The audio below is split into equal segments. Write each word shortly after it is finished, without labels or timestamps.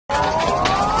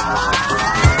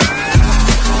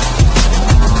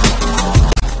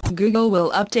Google will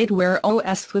update Wear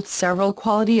OS with several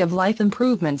quality-of-life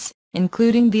improvements,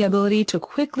 including the ability to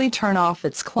quickly turn off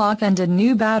its clock and a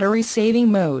new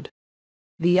battery-saving mode.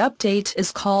 The update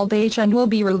is called H and will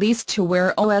be released to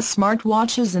Wear OS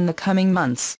smartwatches in the coming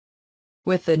months.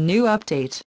 With the new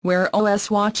update, Wear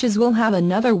OS watches will have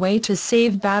another way to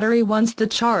save battery once the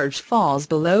charge falls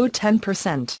below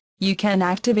 10%. You can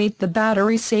activate the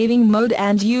battery-saving mode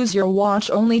and use your watch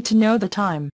only to know the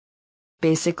time.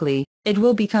 Basically, it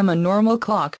will become a normal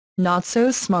clock, not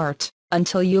so smart,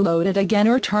 until you load it again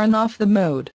or turn off the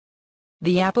mode.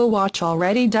 The Apple Watch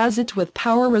already does it with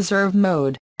Power Reserve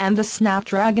mode, and the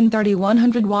Snapdragon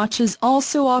 3100 watches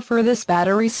also offer this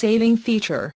battery-saving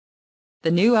feature. The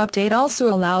new update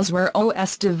also allows Wear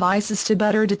OS devices to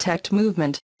better detect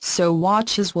movement, so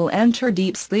watches will enter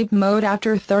deep sleep mode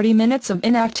after 30 minutes of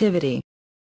inactivity.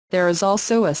 There is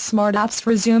also a Smart Apps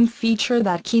Resume feature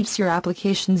that keeps your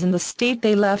applications in the state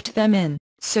they left them in,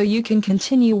 so you can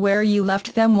continue where you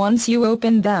left them once you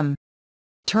open them.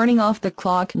 Turning off the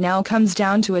clock now comes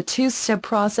down to a two-step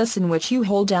process in which you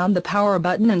hold down the power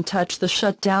button and touch the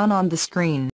shutdown on the screen.